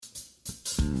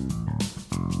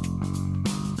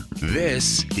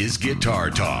This is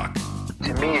Guitar Talk.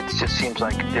 To me, it just seems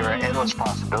like there are endless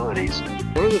possibilities.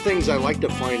 One of the things I like to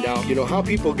find out, how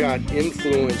people got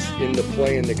influenced into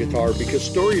playing the guitar, because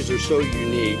stories are so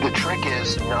unique. The trick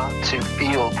is not to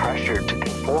feel pressure to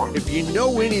conform. If you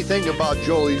know anything about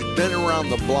Joel, he's been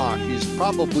around the block. He's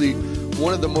probably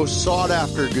one of the most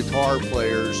sought-after guitar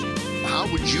players.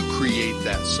 How would you create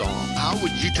that song? How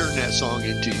would you turn that song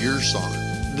into your song?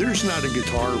 There's not a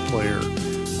guitar player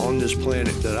on this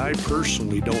planet that I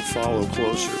personally don't follow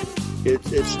closer.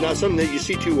 It's not something that you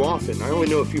see too often. I only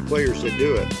know a few players that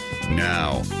do it.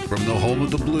 Now, from the home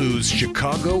of the blues,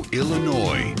 Chicago,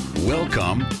 Illinois,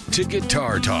 welcome to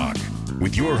Guitar Talk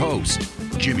with your host,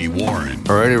 Jimmy Warren.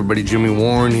 All right, everybody, Jimmy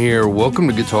Warren here. Welcome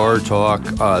to Guitar Talk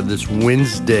this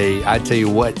Wednesday. I tell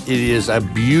you what, it is a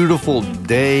beautiful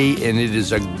day, and it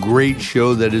is a great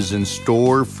show that is in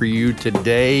store for you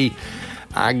today.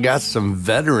 I got some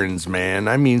veterans, man.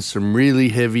 I mean, some really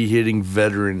heavy-hitting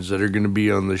veterans that are going to be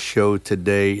on the show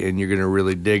today, and you're going to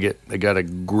really dig it. I got a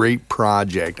great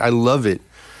project. I love it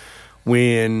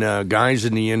when guys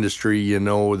in the industry,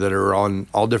 that are on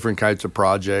all different kinds of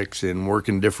projects and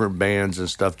working different bands and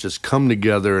stuff, just come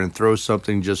together and throw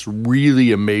something just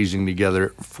really amazing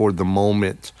together for the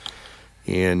moment.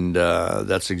 And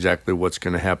that's exactly what's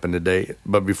going to happen today.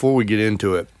 But before we get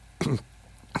into it,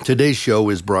 today's show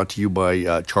is brought to you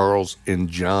by Charles and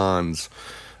John's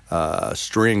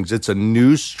Strings. It's a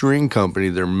new string company.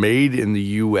 They're made in the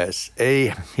USA,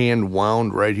 hand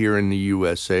wound right here in the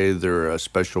USA. They're a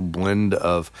special blend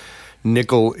of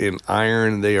nickel and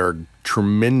iron. They are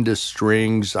tremendous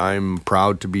strings. I'm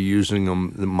proud to be using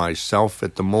them myself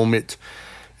at the moment.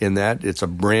 In that, it's a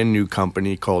brand new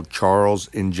company called Charles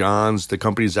and John's. The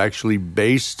company is actually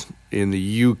based in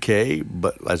the UK,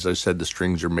 but as I said, the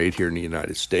strings are made here in the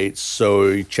United States.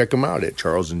 So check them out at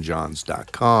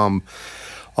charlesandjohns.com.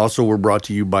 Also, we're brought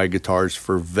to you by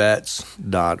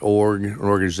guitarsforvets.org, an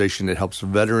organization that helps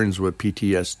veterans with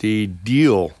PTSD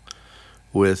deal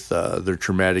with their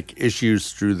traumatic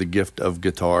issues through the gift of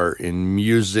guitar and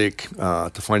music.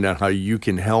 To find out how you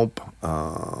can help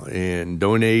and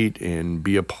donate and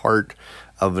be a part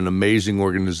of an amazing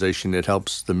organization that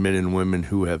helps the men and women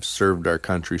who have served our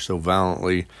country so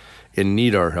valiantly and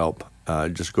need our help,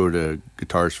 just go to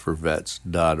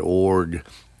guitarsforvets.org.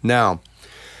 Now,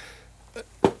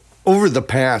 over the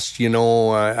past,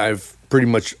 I've pretty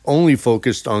much only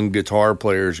focused on guitar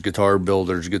players, guitar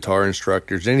builders, guitar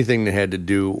instructors, anything that had to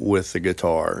do with the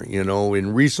guitar,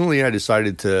 and recently I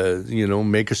decided to,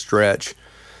 make a stretch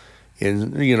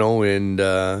and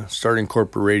start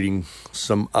incorporating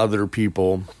some other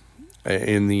people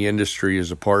in the industry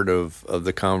as a part of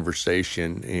the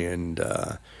conversation. And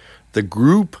the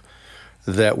group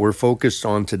that we're focused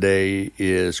on today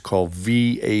is called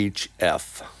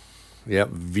VHF. Yep,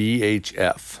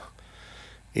 VHF.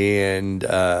 And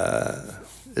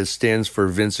it stands for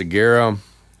Vince Aguirre,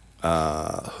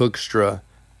 Hoekstra,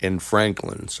 and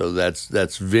Franklin. So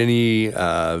that's Vinny,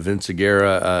 Vince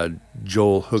Aguirre,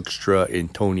 Joel Hoekstra,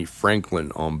 and Tony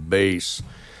Franklin on bass.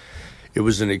 It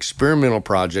was an experimental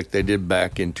project they did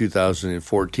back in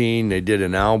 2014. They did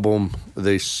an album.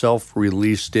 They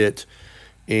self-released it.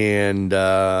 And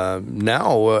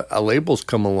now a label's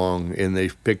come along and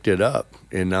they've picked it up.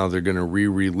 And now they're going to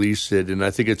re-release it. And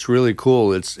I think it's really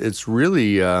cool. It's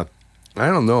really, I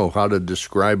don't know how to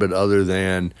describe it other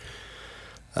than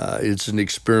it's an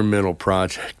experimental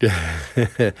project.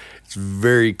 It's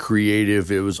very creative.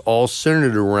 It was all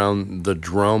centered around the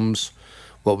drums,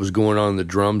 what was going on in the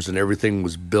drums, and everything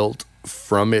was built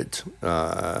from it.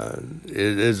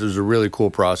 It was a really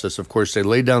cool process. Of course, they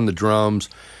laid down the drums.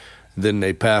 Then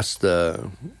they passed the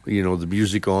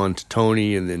music on to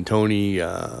Tony, and then Tony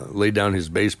laid down his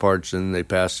bass parts, and they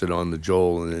passed it on to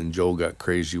Joel, and then Joel got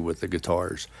crazy with the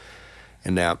guitars.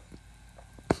 And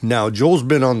now Joel's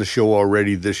been on the show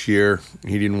already this year.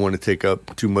 He didn't want to take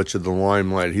up too much of the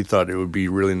limelight. He thought it would be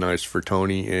really nice for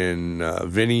Tony and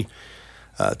Vinny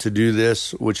to do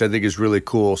this, which I think is really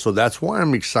cool. So that's why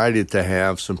I'm excited to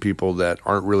have some people that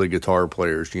aren't really guitar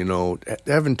players.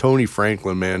 Having Tony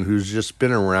Franklin, man, who's just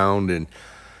been around, and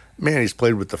man, he's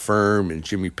played with The Firm and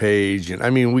Jimmy Page, and I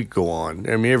mean, we go on.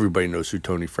 I mean, everybody knows who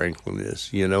Tony Franklin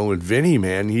is, and Vinny,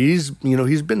 man, he's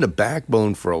been the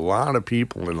backbone for a lot of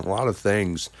people and a lot of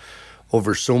things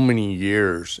over so many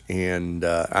years, and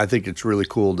I think it's really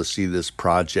cool to see this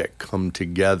project come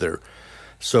together.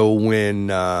 So when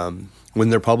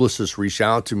their publicist reached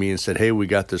out to me and said, hey, we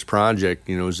got this project,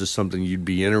 is this something you'd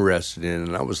be interested in?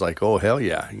 And I was like, oh, hell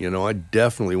yeah. I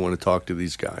definitely want to talk to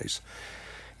these guys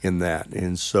in that.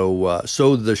 And so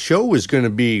the show is going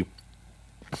to be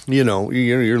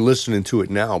you're listening to it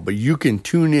now, but you can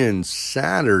tune in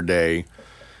Saturday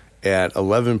at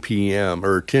 11 p.m.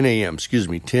 or 10 a.m.,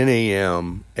 10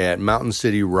 a.m. at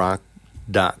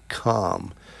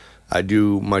MountainCityRock.com.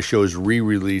 My show is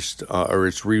re-released, or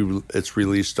it's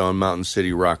released on Mountain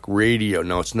City Rock Radio.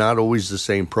 Now, it's not always the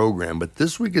same program, but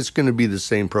this week it's going to be the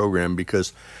same program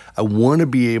because I want to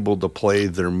be able to play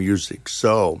their music.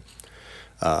 So,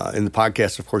 in the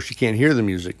podcast, of course, you can't hear the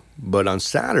music, but on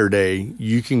Saturday,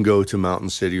 you can go to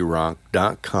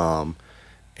MountainCityRock.com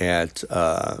at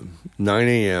 9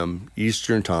 a.m.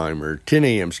 Eastern Time, or 10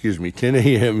 a.m., 10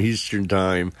 a.m. Eastern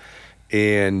Time,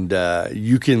 and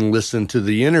you can listen to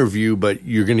the interview, but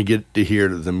you're going to get to hear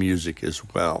the music as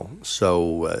well.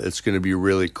 So it's going to be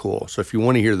really cool. So if you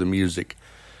want to hear the music,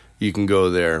 you can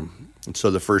go there. And so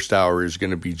the first hour is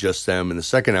going to be just them. And the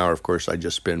second hour, of course, I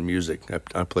just spin music.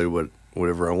 I play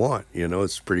whatever I want.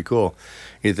 It's pretty cool.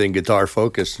 Anything guitar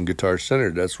focused and guitar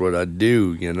centered, that's what I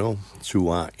do. It's who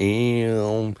I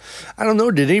am. I don't know.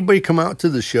 Did anybody come out to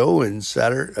the show in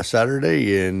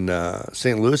Saturday in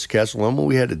St. Louis, Castle Loma?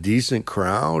 We had a decent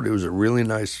crowd. It was a really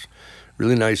nice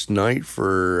night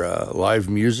for live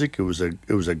music. It was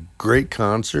a great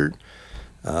concert.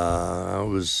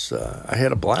 I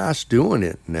had a blast doing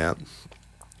it, Nat.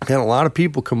 I had a lot of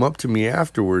people come up to me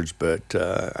afterwards, but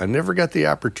I never got the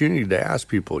opportunity to ask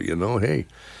people, hey,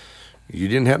 you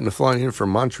didn't happen to fly in from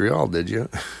Montreal, did you?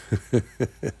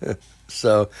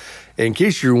 So, in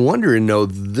case you're wondering,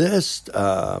 this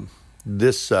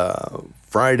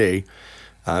Friday,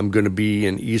 I'm going to be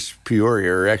in East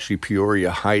Peoria, or actually Peoria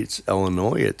Heights,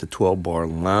 Illinois, at the 12 Bar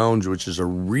Lounge, which is a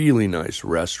really nice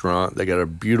restaurant. They got a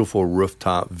beautiful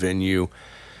rooftop venue.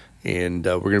 And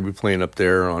we're going to be playing up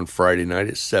there on Friday night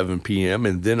at 7 p.m.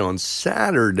 And then on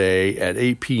Saturday at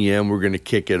 8 p.m., we're going to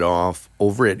kick it off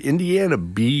over at Indiana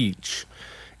Beach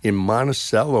in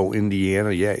Monticello,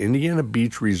 Indiana. Yeah, Indiana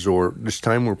Beach Resort. This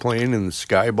time we're playing in the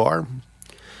Sky Bar,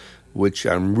 which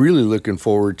I'm really looking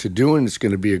forward to doing. It's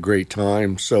going to be a great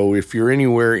time. So if you're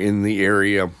anywhere in the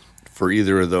area for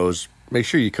either of those, make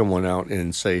sure you come on out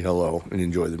and say hello and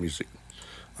enjoy the music.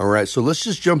 All right, so let's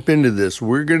just jump into this.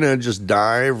 We're going to just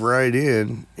dive right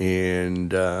in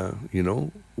and,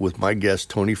 with my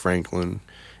guest, Tony Franklin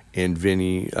and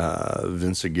Vinny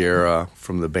Vinciguerra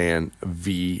from the band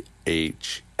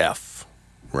VHF,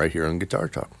 right here on Guitar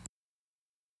Talk.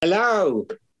 Hello.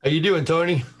 How you doing,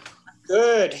 Tony?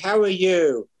 Good. How are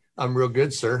you? I'm real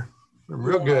good, sir. I'm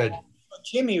real good.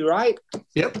 Jimmy, right?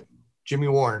 Yep, Jimmy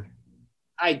Warren.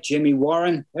 Hi, Jimmy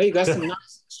Warren. Well, you got some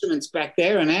nice instruments back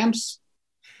there and amps.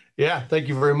 Yeah, thank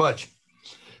you very much.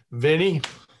 Vinny?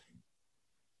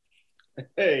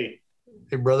 Hey.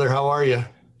 Hey, brother, how are you?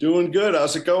 Doing good.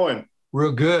 How's it going?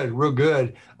 Real good, real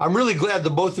good. I'm really glad the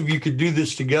both of you could do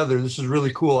this together. This is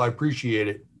really cool. I appreciate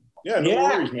it. Yeah, no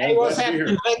worries, man. Hey, what's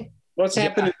happening, Vin? What's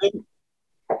happening, Vin?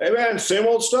 Hey, man, same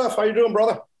old stuff. How you doing,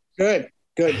 brother? Good.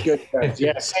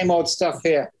 Yeah, same old stuff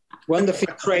here.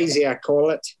 Wonderfully crazy, I call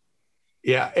it.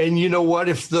 Yeah, and you know what?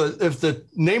 If the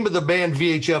name of the band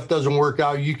VHF doesn't work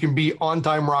out, you can be On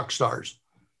Time Rock Stars.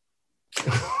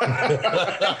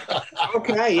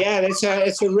 Okay, yeah,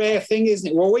 it's a rare thing,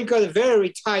 isn't it? Well, we've got a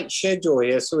very tight schedule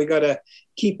here, so we got to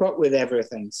keep up with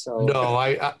everything. So no,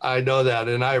 I know that,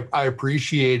 and I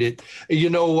appreciate it.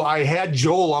 I had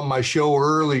Joel on my show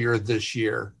earlier this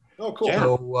year. Oh, cool.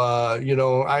 So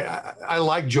I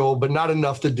like Joel, but not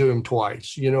enough to do him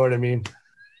twice. You know what I mean?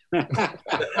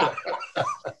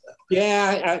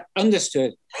 Yeah, I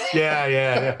understood.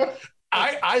 Yeah.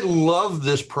 I love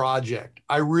this project.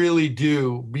 I really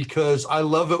do, because I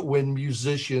love it when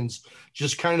musicians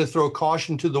just kind of throw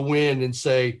caution to the wind and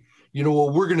say,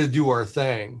 we're going to do our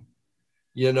thing,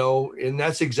 and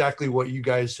that's exactly what you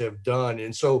guys have done.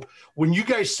 And so when you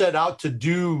guys set out to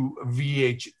do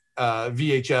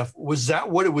VHF, was that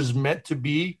what it was meant to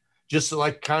be? Just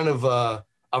like kind of a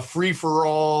free for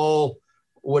all,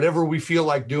 whatever we feel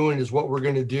like doing is what we're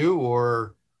going to do,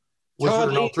 or was there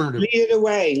an alternative? Lead it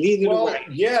away.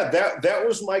 Yeah, that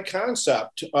was my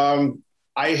concept.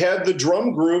 I had the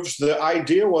drum grooves. The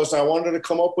idea was I wanted to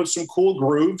come up with some cool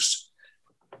grooves.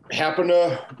 Happened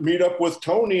to meet up with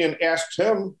Tony and asked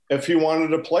him if he wanted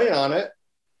to play on it.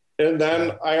 And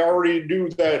then I already knew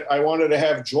that I wanted to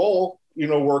have Joel,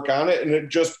 work on it. And it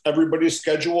just, everybody's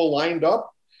schedule lined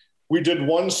up. We did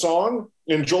one song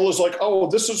and Joel is like, oh,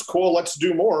 this is cool. Let's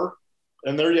do more.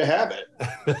 And there you have it.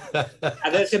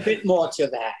 There's a bit more to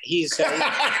that. He's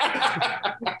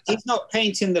not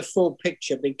painting the full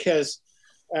picture, because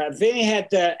Vinny had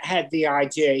the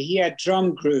idea. He had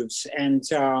drum grooves, and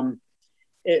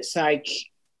it's like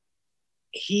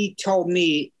he told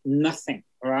me nothing.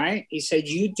 Right? He said,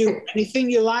 "You do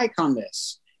anything you like on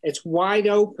this." It's wide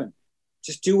open.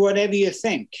 Just do whatever you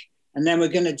think. And then we're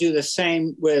going to do the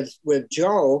same with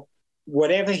Joel,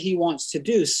 whatever he wants to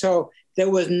do. So there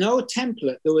was no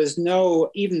template. There was no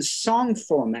even song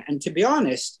format. And to be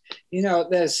honest,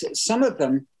 there's some of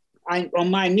them, on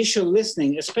my initial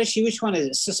listening, especially which one is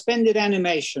it? Suspended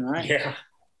Animation, right? Yeah.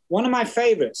 One of my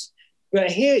favorites.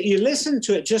 But here you listen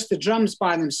to it, just the drums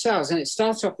by themselves, and it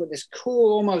starts off with this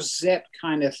cool, almost Zepp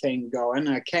kind of thing going.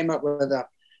 And I came up with a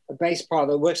bass part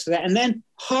that works for that. And then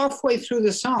halfway through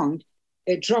the song,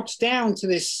 it drops down to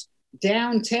this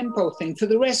down tempo thing for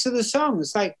the rest of the song.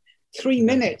 It's like 3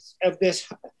 minutes of this.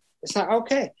 It's like,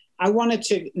 okay, I wanted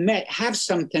to have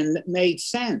something that made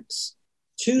sense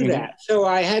to that. So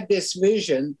I had this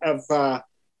vision of,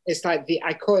 it's like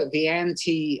I call it the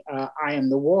anti I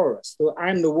Am the Walrus. The I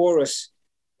Am the Walrus,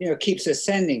 keeps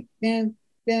ascending. Yeah.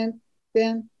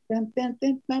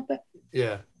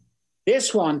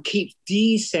 This one keeps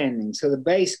descending, so the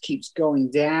bass keeps going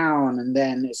down, and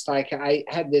then it's like I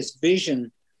had this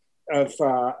vision of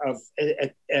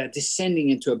descending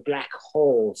into a black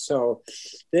hole. So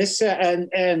this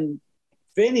and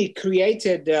Vinny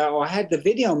created or had the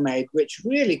video made, which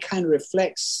really kind of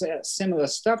reflects similar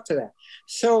stuff to that.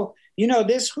 So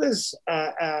this was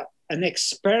an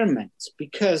experiment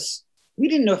because we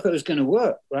didn't know if it was going to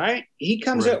work. Right? He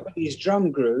comes up with these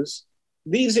drum grooves,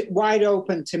 leaves it wide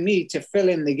open to me to fill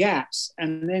in the gaps,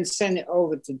 and then send it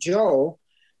over to Joel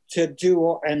to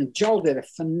do. And Joel did a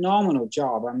phenomenal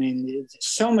job. I mean,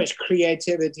 so much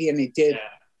creativity, and he did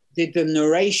the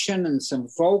narration and some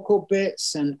vocal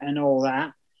bits and all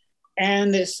that.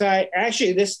 And it's like,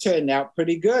 actually, this turned out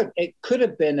pretty good. It could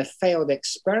have been a failed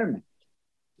experiment.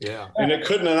 Yeah. And it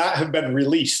couldn't have been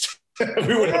released.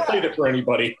 We wouldn't have played it for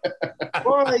anybody.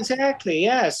 Well, exactly.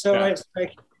 Yeah. So it's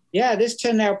like, this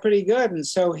turned out pretty good. And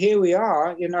so here we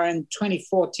are, in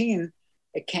 2014,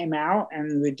 it came out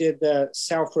and we did the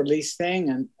self-release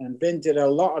thing and Vin did a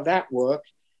lot of that work.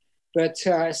 But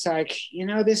it's like,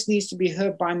 this needs to be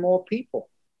heard by more people.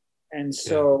 And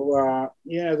so,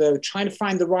 they're trying to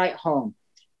find the right home.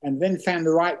 And Vin found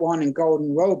the right one in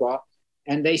Golden Robot.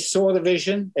 And they saw the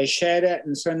vision, they shared it.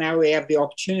 And so now we have the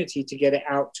opportunity to get it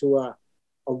out to a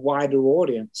wider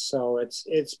audience. So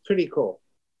it's pretty cool.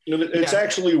 It's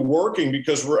actually working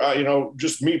because we're,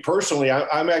 just me personally,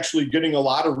 I'm actually getting a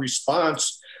lot of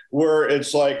response where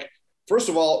it's like, first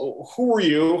of all, who are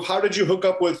you? How did you hook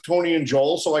up with Tony and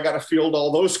Joel? So I got to field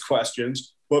all those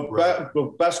questions. But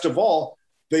best of all,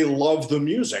 they love the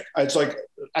music. It's like,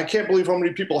 I can't believe how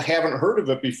many people haven't heard of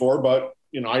it before, but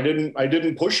I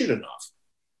didn't push it enough.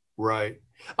 Right.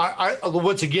 I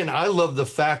once again, I love the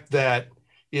fact that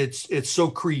it's so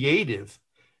creative.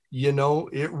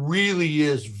 It really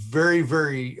is very,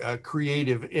 very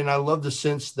creative. And I love the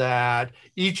sense that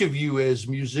each of you as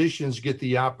musicians get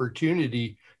the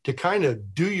opportunity to kind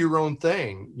of do your own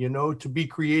thing, to be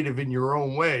creative in your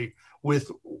own way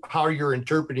with how you're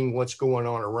interpreting what's going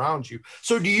on around you.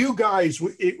 So do you guys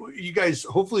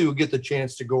hopefully will get the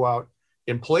chance to go out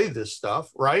and play this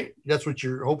stuff, right? That's what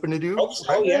you're hoping to do?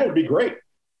 Oh, yeah, it'd be great.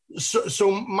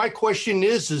 So my question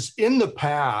is in the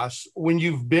past, when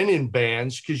you've been in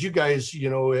bands, because you guys,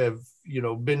 have,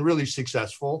 been really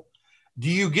successful,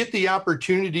 do you get the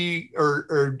opportunity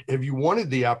or have you wanted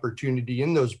the opportunity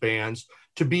in those bands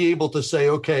to be able to say,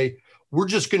 okay, we're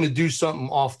just going to do something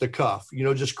off the cuff,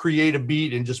 just create a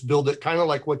beat and just build it kind of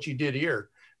like what you did here?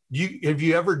 Have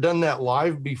you ever done that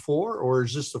live before, or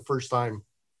is this the first time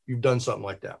you've done something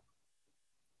like that?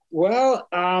 Well,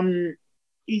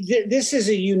 this is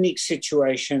a unique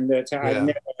situation that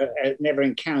I've never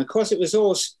encountered. Of course,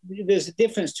 there's a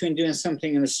difference between doing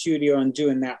something in the studio and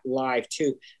doing that live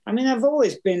too. I mean, I've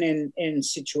always been in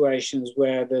situations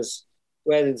where there's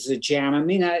a jam. I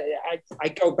mean, I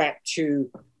go back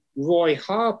to Roy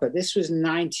Harper. This was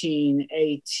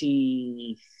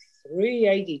 1983,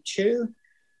 82.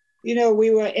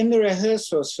 We were in the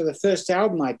rehearsals for the first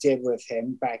album I did with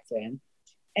him back then.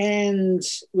 And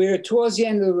we were towards the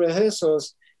end of the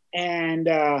rehearsals, and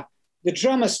the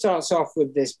drummer starts off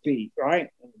with this beat, right?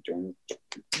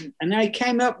 And I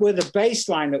came up with a bass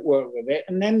line that worked with it,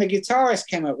 and then the guitarist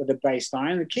came up with a bass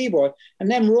line and the keyboard, and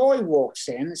then Roy walks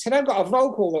in and said, I've got a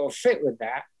vocal that will fit with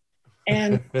that.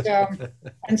 And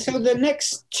and so the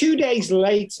next 2 days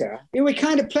later, we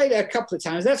kind of played it a couple of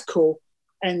times. That's cool.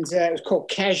 And it was called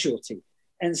Casualty.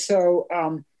 And so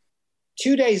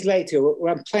 2 days later,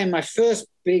 when I'm playing my first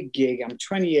big gig, I'm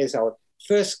 20 years old.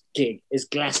 First gig is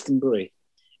Glastonbury.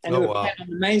 And we were playing on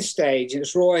the main stage.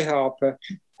 It's Roy Harper.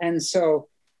 And so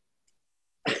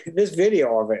this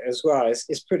video of it as well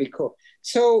is pretty cool.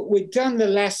 So we'd done the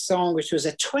last song, which was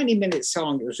a 20-minute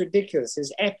song. It was ridiculous.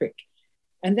 It's epic.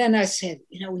 And then I said,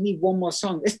 we need one more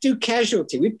song. Let's do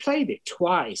Casualty. We played it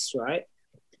twice, right?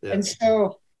 Yeah. And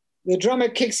so the drummer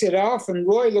kicks it off, and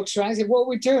Roy looks around and said, what are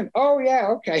we doing? Oh, yeah,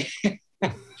 okay.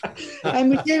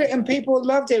 And we did it, and people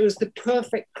loved it. It was the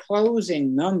perfect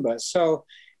closing number. So,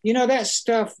 that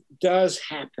stuff does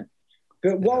happen.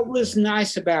 But what was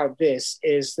nice about this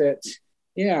is that,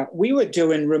 we were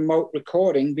doing remote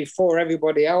recording before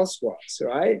everybody else was,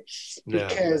 right? Yeah.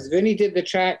 Because Vinny did the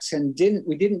tracks and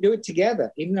we didn't do it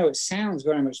together, even though it sounds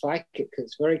very much like it because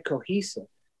it's very cohesive.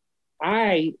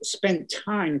 I spent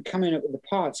time coming up with the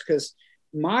parts because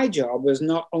my job was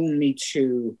not only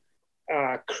to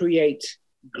create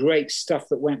great stuff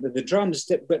that went with the drums,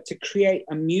 but to create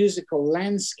a musical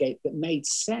landscape that made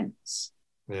sense.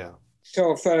 Yeah.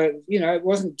 So it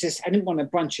wasn't just, I didn't want a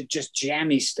bunch of just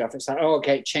jammy stuff. It's like, oh,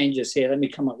 okay, it changes here. Let me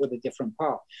come up with a different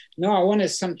part. No, I wanted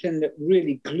something that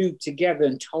really glued together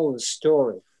and told a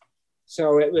story.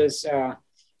 So it was,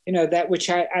 that which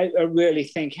I really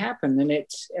think happened.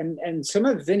 And some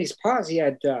of Vinny's parts, he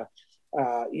had,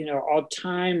 odd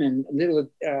time and little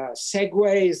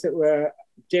segues that were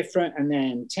different, and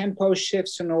then tempo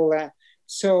shifts and all that.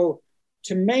 So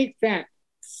to make that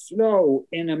flow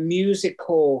in a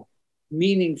musical,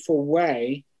 meaningful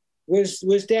way was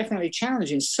definitely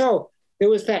challenging. So there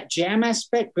was that jam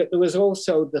aspect, but there was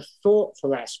also the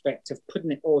thoughtful aspect of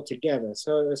putting it all together.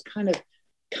 So it was kind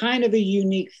of a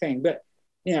unique thing. But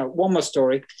one more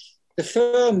story. The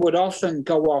firm would often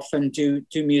go off and do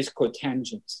musical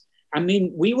tangents. I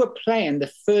mean, we were playing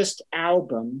the first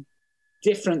album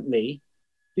differently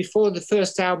before the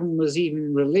first album was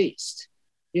even released,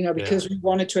 because we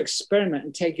wanted to experiment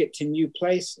and take it to new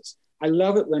places. I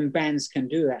love it when bands can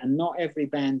do that, and not every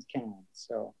band can.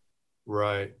 So,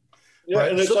 right. Yeah, right.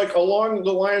 And it's like along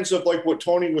the lines of like what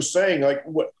Tony was saying,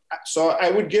 so I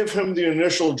would give him the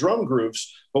initial drum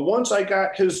grooves, but once I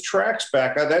got his tracks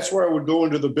back, that's where I would go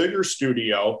into the bigger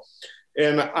studio,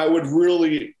 and I would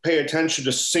really pay attention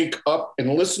to sync up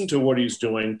and listen to what he's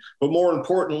doing, but more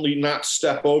importantly, not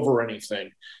step over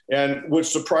anything. And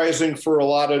what's surprising for a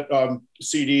lot of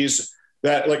CDs,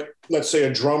 that, like, let's say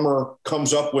a drummer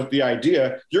comes up with the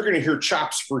idea, you're going to hear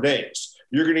chops for days.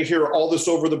 You're going to hear all this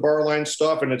over the bar line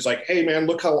stuff. And it's like, hey, man,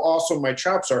 look how awesome my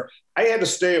chops are. I had to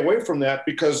stay away from that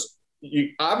because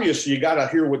obviously you got to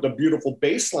hear what the beautiful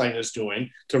bass line is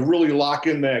doing to really lock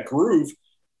in that groove.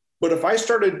 But if I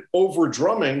started over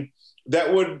drumming,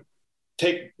 that would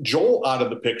take Joel out of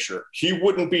the picture. He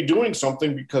wouldn't be doing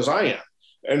something because I am.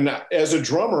 And as a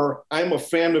drummer, I'm a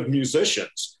fan of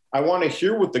musicians. I want to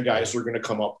hear what the guys are going to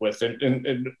come up with.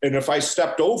 And if I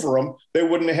stepped over them, they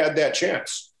wouldn't have had that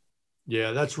chance.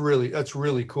 Yeah, that's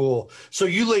really cool. So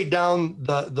you laid down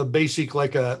the basic,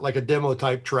 like a demo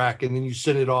type track, and then you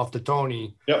sent it off to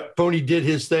Tony. Yep. Tony did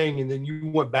his thing, and then you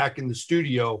went back in the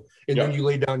studio, and then you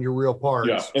laid down your real parts.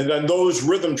 Yeah. And then those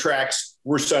rhythm tracks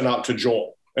were sent out to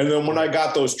Joel. And then when I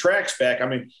got those tracks back, I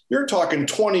mean, you're talking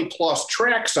 20 plus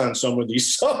tracks on some of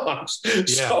these songs. Yeah.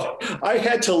 So I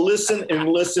had to listen and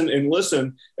listen and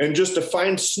listen, and just to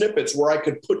find snippets where I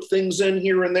could put things in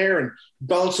here and there and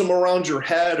bounce them around your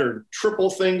head or triple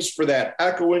things for that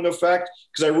echoing effect.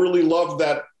 Because I really love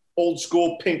that old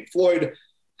school Pink Floyd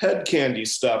head candy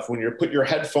stuff. When you put your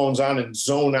headphones on and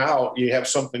zone out, you have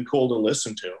something cool to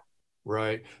listen to.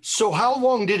 Right. So how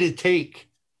long did it take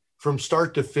from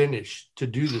start to finish to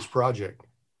do this project?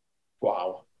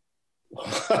 Wow.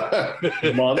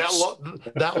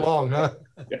 that long, huh?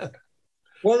 Yeah.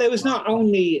 Well, it was not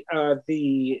only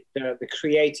the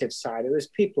creative side, it was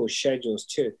people's schedules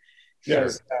too.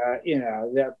 Because,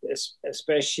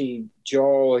 especially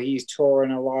Joel, he's touring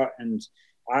a lot, and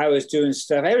I was doing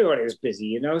stuff. Everybody was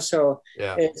busy, so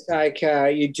it's like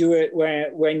you do it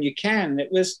when you can.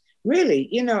 It was really,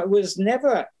 it was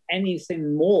never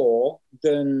anything more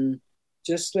than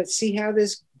just let's see how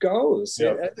this goes.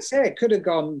 Yep. As I said, it could have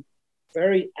gone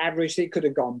very averagely, it could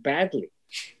have gone badly.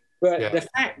 But the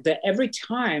fact that every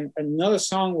time another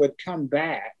song would come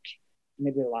back, and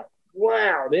they'd be like,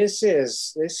 wow, this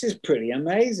is pretty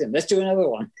amazing. Let's do another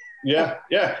one. Yeah.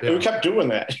 And we kept doing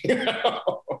that.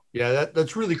 Yeah,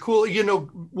 that's really cool.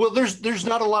 Well, there's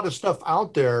not a lot of stuff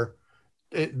out there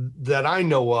that I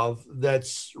know of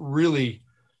that's really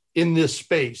in this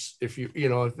space. If if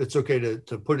it's okay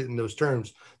to put it in those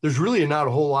terms, there's really not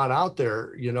a whole lot out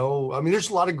there. I mean, there's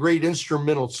a lot of great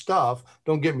instrumental stuff.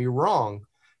 Don't get me wrong,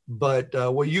 but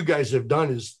what you guys have done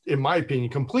is, in my opinion,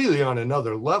 completely on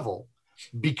another level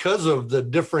because of the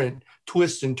different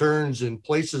twists and turns and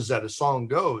places that a song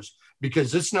goes.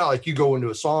 Because it's not like you go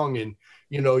into a song and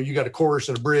you got a chorus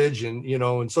and a bridge and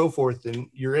and so forth, and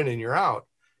you're in and you're out.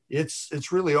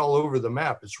 it's really all over the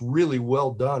map. It's really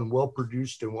well done, well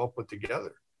produced, and well put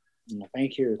together.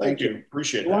 Thank you. Thank you.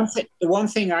 Appreciate it. The one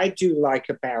thing I do like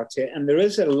about it, and there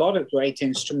is a lot of great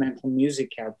instrumental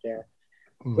music out there,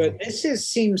 but this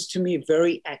seems to me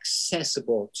very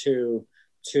accessible to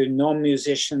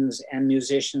non-musicians and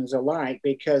musicians alike,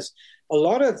 because a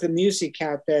lot of the music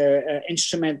out there,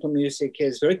 instrumental music,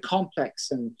 is very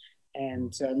complex, and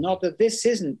not that this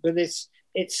isn't, but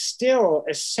it's still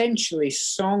essentially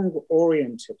song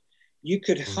oriented. You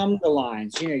could hum the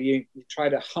lines, you try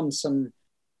to hum some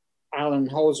Alan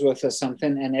Holdsworth or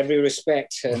something, and every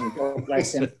respect, and God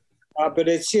bless him. But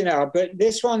it's, but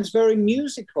this one's very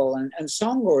musical and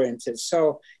song oriented.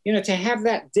 So, to have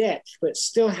that depth, but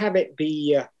still have it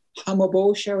be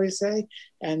hummable, shall we say,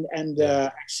 and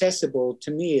accessible,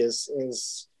 to me is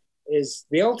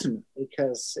the ultimate,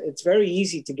 because it's very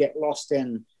easy to get lost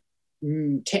in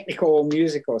technical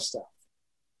musical stuff.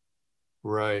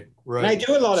 Right. And I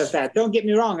do a lot of that. Don't get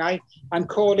me wrong. I'm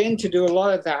called in to do a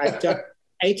lot of that. I've done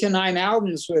 8 or 9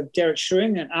 albums with Derek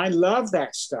Sherinian, and I love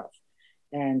that stuff.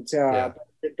 And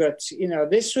but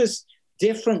this was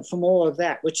different from all of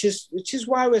that, which is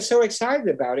why we're so excited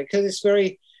about it, because it's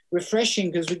very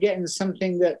refreshing, because we're getting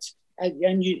something that,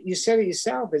 and you said it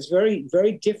yourself, is very,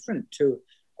 very different to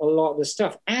a lot of the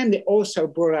stuff. And it also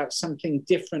brought out something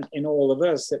different in all of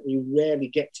us that we rarely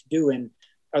get to do in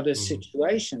other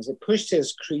situations. It pushed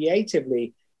us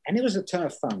creatively, and it was a ton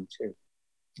of fun too.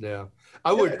 Yeah,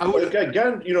 I would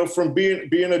again, from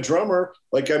being a drummer,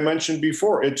 like I mentioned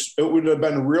before, it would have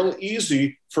been real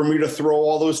easy for me to throw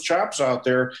all those chops out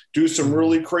there, do some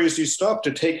really crazy stuff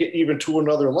to take it even to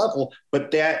another level.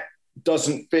 But that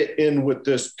doesn't fit in what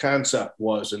this concept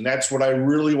was. And that's what I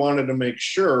really wanted to make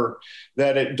sure,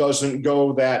 that it doesn't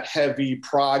go that heavy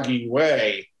proggy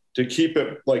way, to keep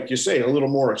it, like you say, a little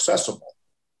more accessible.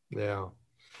 Yeah.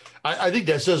 I think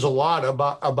that says a lot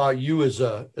about you as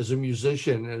a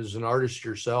musician, as an artist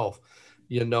yourself,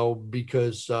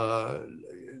 because to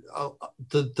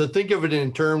think of it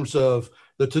in terms of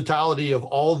the totality of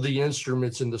all the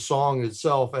instruments in the song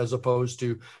itself, as opposed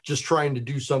to just trying to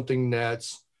do something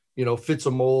that's, fits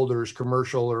a mold or is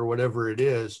commercial or whatever it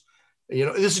is.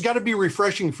 This has got to be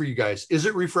refreshing for you guys. Is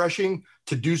it refreshing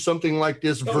to do something like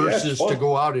this versus to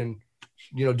go out and,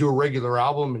 do a regular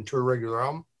album and tour a regular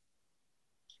album?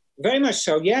 Very much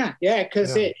so, yeah,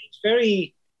 because it's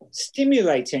very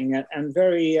stimulating and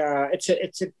very.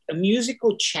 It's a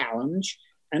musical challenge,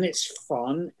 and it's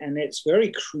fun, and it's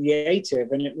very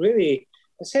creative, and it really,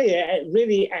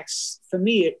 for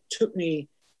me, it took me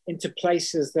into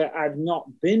places that I've not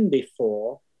been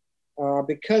before,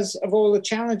 because of all the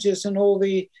challenges and all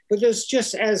the. But there's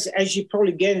just as you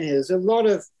probably get in here, there's a lot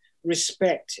of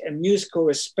respect and musical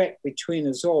respect between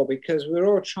us all, because we're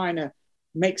all trying to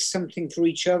make something for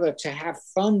each other to have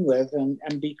fun with and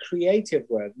be creative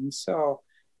with. And so,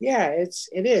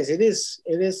 it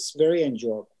is very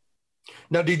enjoyable.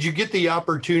 Now, did you get the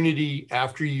opportunity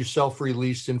after you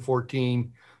self-released in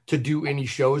 2014 to do any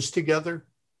shows together?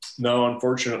 No,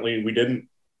 unfortunately we didn't.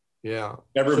 Yeah.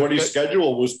 Everybody's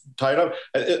schedule was tied up.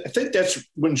 I think that's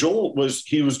when Joel was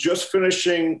just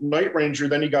finishing Night Ranger.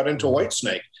 Then he got into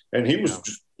Whitesnake, and he was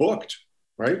just booked,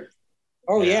 right?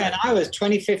 Oh yeah, and I was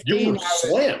 2015. You were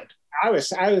slammed. I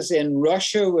was in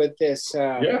Russia with this.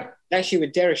 Actually,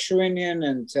 with Derek Sherinian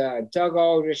and Doug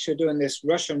Aldrich, were doing this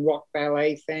Russian rock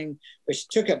ballet thing, which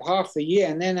took up half the year.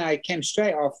 And then I came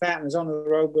straight off that and was on the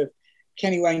road with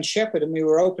Kenny Wayne Shepherd, and we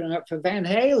were opening up for Van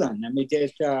Halen, and we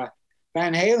did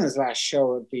Van Halen's last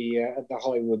show at the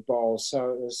Hollywood Bowl. So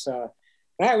it was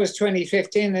that was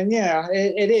 2015, and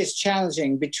it is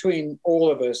challenging between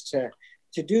all of us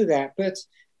to do that, but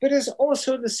it's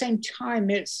also at the same time,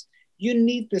 you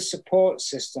need the support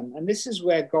system. And this is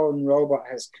where Golden Robot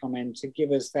has come in to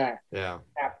give us that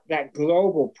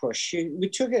global push. We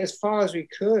took it as far as we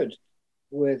could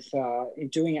with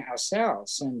doing it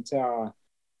ourselves.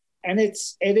 And it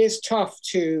is tough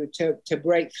to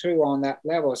break through on that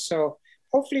level. So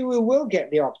hopefully we will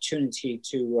get the opportunity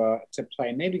to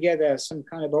play, maybe get some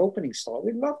kind of opening slot.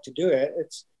 We'd love to do it.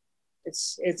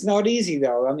 It's not easy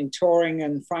though. I mean, touring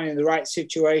and finding the right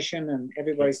situation and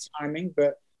everybody's timing,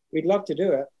 but we'd love to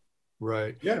do it.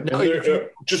 Right. Yeah.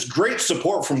 Just great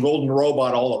support from Golden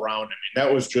Robot all around. I mean,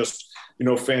 that was just,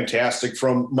 fantastic.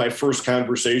 From my first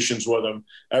conversations with them,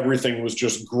 everything was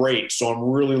just great. So I'm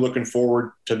really looking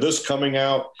forward to this coming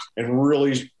out and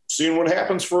really seeing what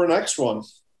happens for the next one.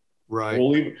 Right.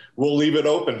 We'll leave it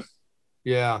open.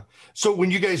 Yeah. So when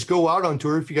you guys go out on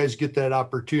tour, if you guys get that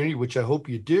opportunity, which I hope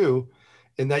you do,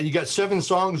 and that you got 7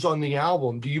 songs on the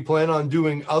album, do you plan on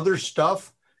doing other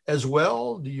stuff as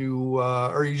well? Do you,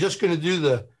 are you just going to do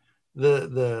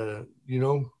the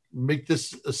make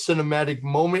this a cinematic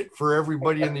moment for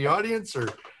everybody in the audience, or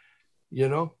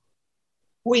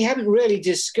We haven't really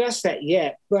discussed that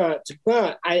yet, but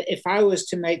if I was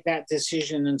to make that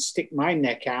decision and stick my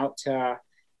neck out,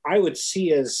 I would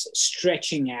see us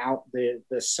stretching out the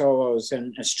solos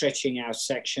and stretching our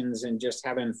sections and just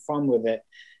having fun with it,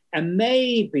 and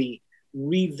maybe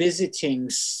revisiting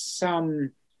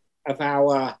some of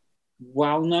our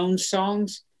well-known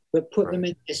songs, but put them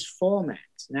in this format.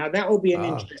 Now that will be an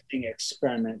interesting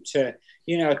experiment to,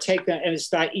 take that, and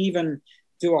it's like even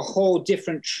do a whole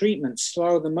different treatment,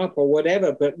 slow them up or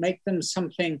whatever, but make them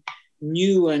something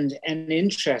new and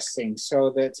interesting, so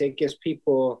that it gives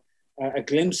people a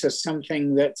glimpse of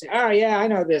something that, oh yeah, I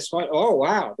know this one. Oh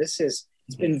wow, it's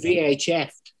been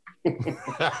VHF'd.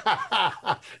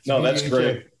 No, that's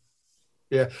great.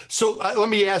 Yeah. So let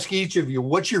me ask each of you,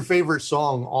 what's your favorite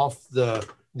song off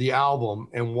the album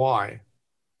and why?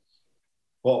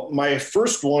 Well, my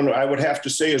first one I would have to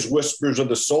say is Whispers of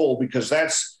the Soul, because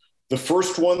that's the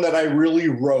first one that I really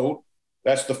wrote.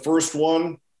 That's the first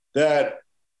one that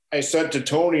I sent to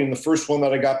Tony, and the first one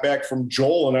that I got back from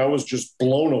Joel, and I was just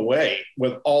blown away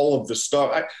with all of the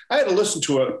stuff. I had to listen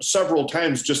to it several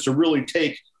times just to really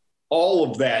take all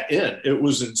of that in. It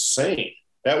was insane.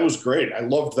 That was great. I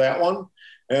loved that one.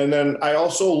 And then I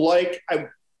also like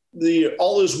the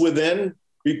All Is Within.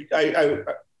 I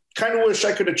kind of wish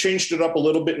I could have changed it up a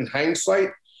little bit in hindsight,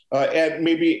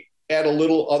 add a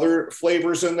little other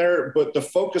flavors in there, but the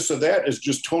focus of that is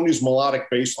just Tony's melodic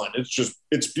bass line.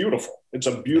 It's beautiful. It's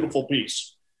a beautiful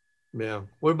piece. Yeah.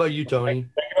 What about you, Tony? Thank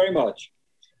you very much.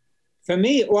 For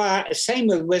me, well, same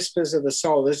with Whispers of the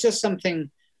Soul. There's just something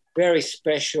very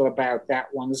special about that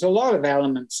one. There's a lot of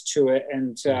elements to it,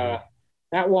 and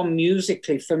that one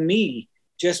musically, for me,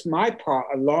 just my part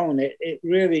alone, it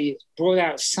really brought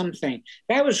out something.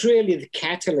 That was really the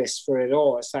catalyst for it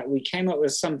all. It's like we came up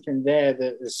with something there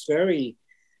that was very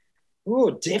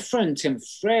different and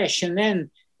fresh. And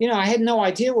then, I had no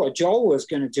idea what Joel was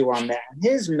going to do on that. And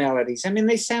his melodies, I mean,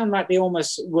 they sound like they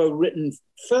almost were written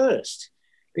first,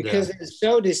 because it's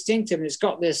so distinctive. And it's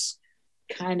got this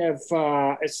kind of,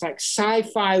 it's like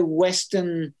sci-fi,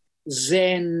 Western,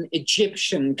 Zen,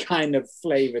 Egyptian kind of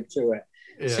flavor to it.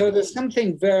 Yeah. So there's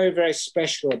something very, very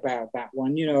special about that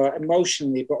one,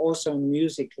 emotionally, but also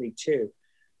musically too.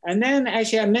 And then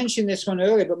actually I mentioned this one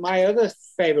earlier, but my other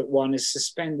favorite one is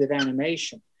Suspended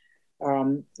Animation.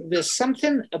 There's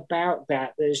something about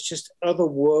that is just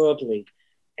otherworldly,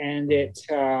 and it's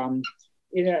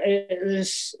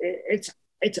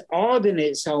odd in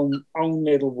its own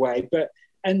little way, but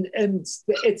and it's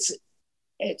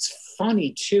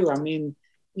funny too. I mean,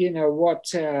 what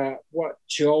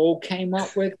Joel came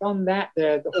up with on that,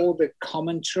 all the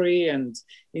commentary and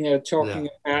talking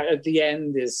about at the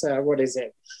end is what is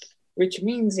it, which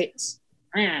means it's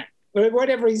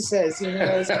whatever he says,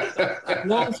 it's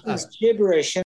nonsense gibberish.